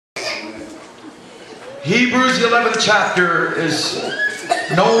Hebrews, the 11th chapter, is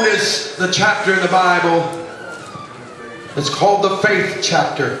known as the chapter in the Bible. It's called the faith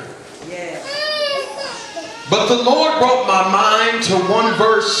chapter. But the Lord brought my mind to one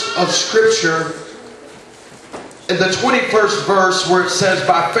verse of Scripture, in the 21st verse, where it says,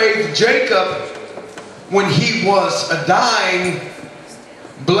 by faith Jacob, when he was dying,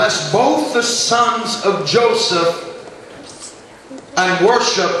 blessed both the sons of Joseph and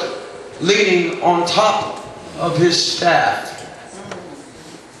worshipped leaning on top of his staff.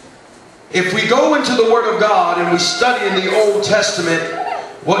 If we go into the Word of God and we study in the Old Testament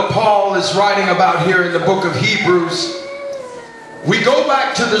what Paul is writing about here in the book of Hebrews, we go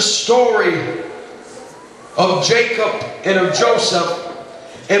back to the story of Jacob and of Joseph,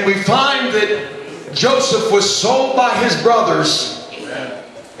 and we find that Joseph was sold by his brothers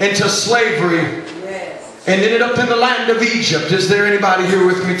into slavery and ended up in the land of Egypt. Is there anybody here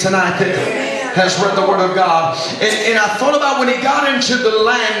with me tonight that has read the Word of God? And I thought about when he got into the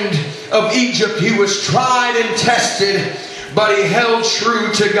land of Egypt, he was tried and tested, but he held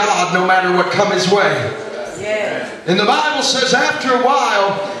true to God no matter what come his way. And the Bible says after a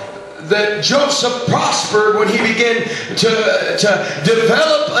while that Joseph prospered when he began to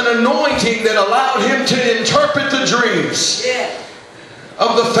develop an anointing that allowed him to interpret the dreams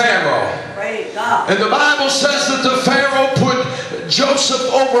of the Pharaoh. And the Bible says that the Pharaoh put Joseph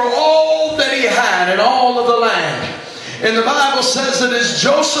over all that he had and all of the land. And the Bible says that as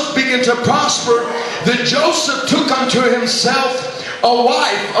Joseph began to prosper, that Joseph took unto himself a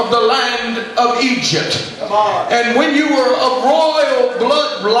wife of the land of Egypt. And when you were of royal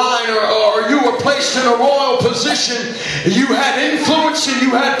bloodline, or you were placed in a royal position, you had influence and you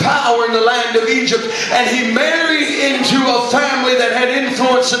had power in the land of Egypt. And he married into a family that had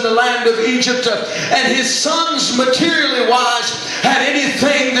influence in the land of Egypt. And his sons, materially wise, had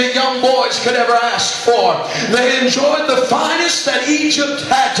anything the young boys could ever ask for. They enjoyed the finest that Egypt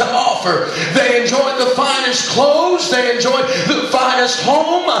had to offer. They enjoyed the finest clothes. They enjoyed the finest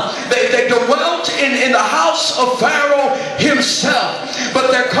home. They dwelt in the house of Pharaoh himself.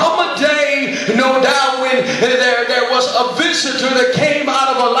 But there come a day, no doubt, when there was a visitor that came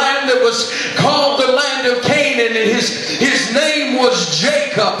out of a land that was called the land of Canaan, and his name was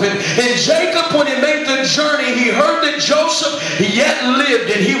Jacob. And Jacob, when he made the journey, he heard that Joseph yet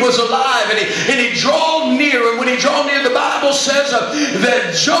lived and he was alive, and he drew near. And when he drew near, the Bible says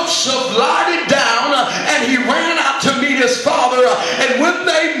that Joseph lied down and he ran out to meet his father. And when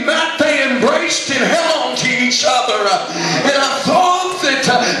they met, they embraced and held on to each other. And I thought that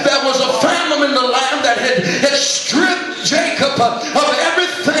there was a famine in the land that had stripped Jacob of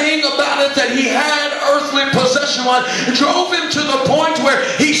everything about it that he had earthly possession-wise. Drove him to the point where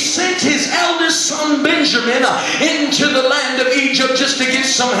he sent his eldest son Benjamin into the land of Egypt just to get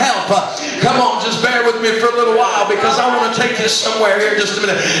some help. Come on, just bear with me for a little while, because I want to take this somewhere here in just a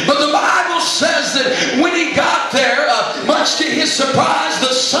minute. But the Bible says that when he got there, much to his surprise,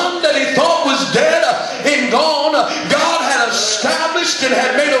 the son that he thought was dead and gone, God had established and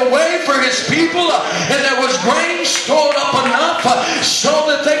had made a way for his people, and there was grain stored up enough so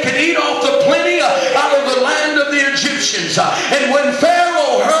that they could eat off the plenty out of the land of the Egyptians. And when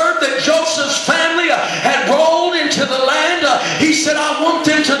Pharaoh heard that Joseph's family had rolled into the land, he said, I want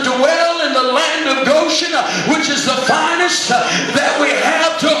them to dwell in the land of Goshen, which is the finest that we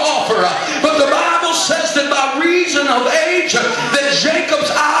have to offer. But the Bible says that by reason of age, that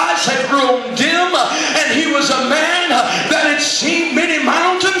Jacob's eyes had grown dim, and he was a man that had seen many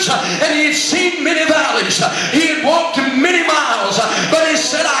mountains and he had seen many valleys. He had walked many miles, but he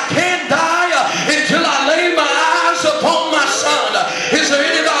said, I can't die until I lay my eyes upon my son. Is there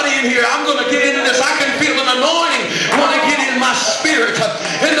anybody in here? I'm going to get into this. I can feel an anointing want to get in my spirit.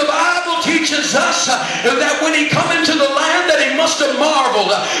 And the Bible teaches us that when he come into the land, that he must have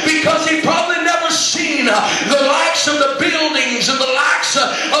marveled, because he probably never seen the likes of the buildings and the likes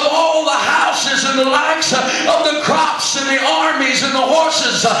of all the houses and the likes of the crops and the armies and the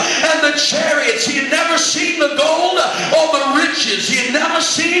horses and the chariots. He had never seen the gold or the riches. He had never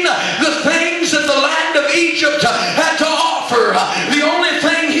seen the things that the land of Egypt had to offer. The only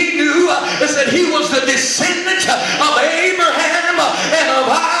thing he knew is that he was the descendant of Abraham and of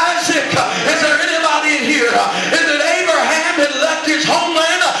Isaac. Is there anybody in here? And that Abraham had left his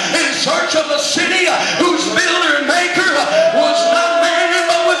homeland in search of a city whose builder and maker was not man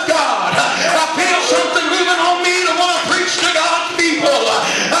but with God. I feel something moving on me to want to preach to God's people.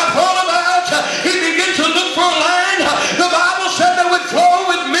 I thought about he began to look for a land. The Bible said that would flow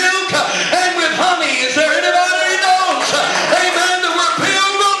with milk and with honey. Is there anybody who knows? Amen. There were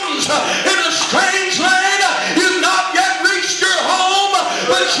pilgrims in a strange land. You've not yet reached your home,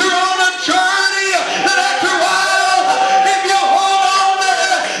 but you're on a journey.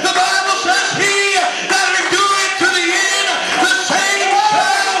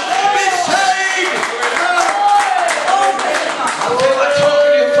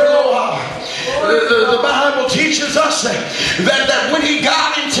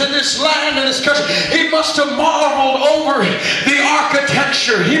 this land and this country. He must have marveled over the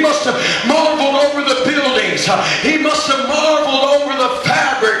architecture. He must have marveled over the buildings. He must have marveled over the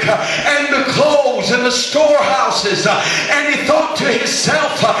fabric and the clothes and the storehouses. And he thought to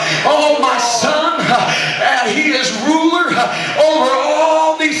himself, oh, my son, he is ruler over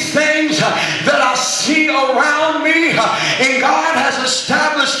all these things that I see around me. And God has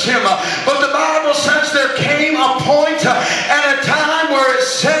established him. But the Bible says there came a point and a time where it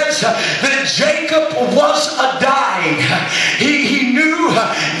says that Jacob was a-dying. He knew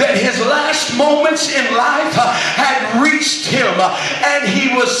that his last moments in life had reached him, and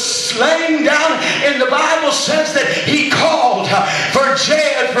he was laying down. And the Bible says that he called for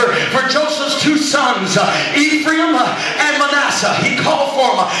Joseph's two sons, Ephraim and Manasseh. He called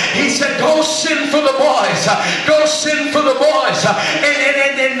for them. He said, go send for the boys. Go send for the boys.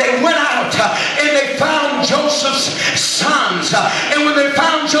 And they went out and they found Joseph's sons. And when they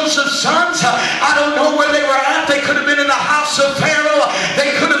found Joseph's sons, I don't know where they were at. They could have been in the house of Pharaoh.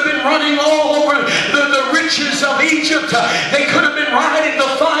 They could have been running all over the riches of Egypt. They could have been riding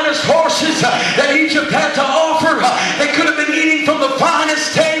the finest horses that Egypt had to offer. They could have been eating from the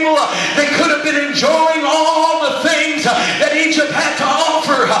finest table. They could have been enjoying all the things that Egypt had to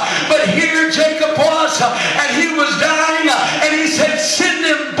offer. But here Jacob was, and he was dying, and he said, send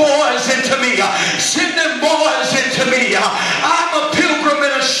them boys into me. Send them boys into me. I'm a pilgrim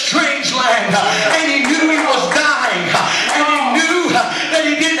in a strange land. And he knew he was dying. And he knew that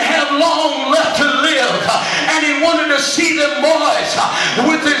he didn't have long left to live. And he wanted to see them boys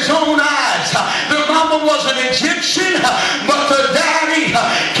with his own eyes. Their mama was an Egyptian, but the daddy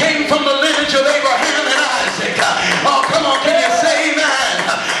came from the lineage of Abraham and Isaac. Oh, come on, can you say amen?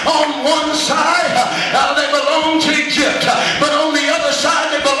 On one side, they belong to Egypt, but on the other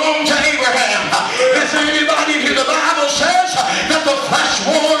side, they belong to Abraham. Is there anybody here? The Bible says that the flesh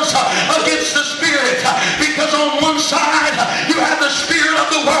wars against the spirit, because on one side, you have the spirit of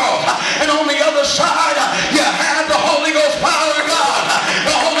the world, and on the other side, you have the Holy Ghost power of God.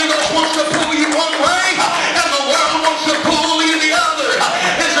 The Holy Ghost wants to pull you one way, and the world wants to pull you the other.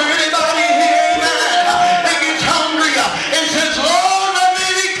 Is there anybody here, amen, that gets hungry and says, Lord, let me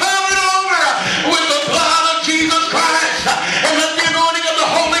be covered over with the blood of Jesus Christ, and let the anointing of the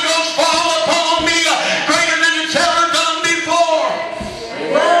Holy Ghost fall upon me greater than it's ever done before?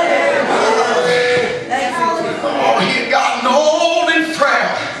 Oh, he had gotten old and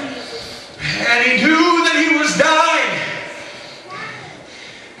frail, and he knew that he was dying.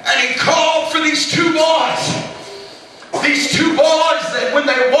 And he called for these two boys. These two boys that when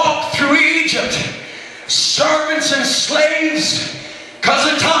they walked through Egypt, servants and slaves,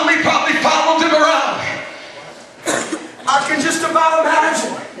 Cousin Tommy probably followed them around. I can just about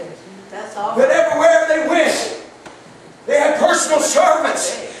imagine that everywhere they went, they had personal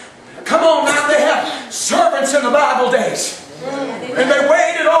servants. Come on now, they have servants in the Bible days. And they wait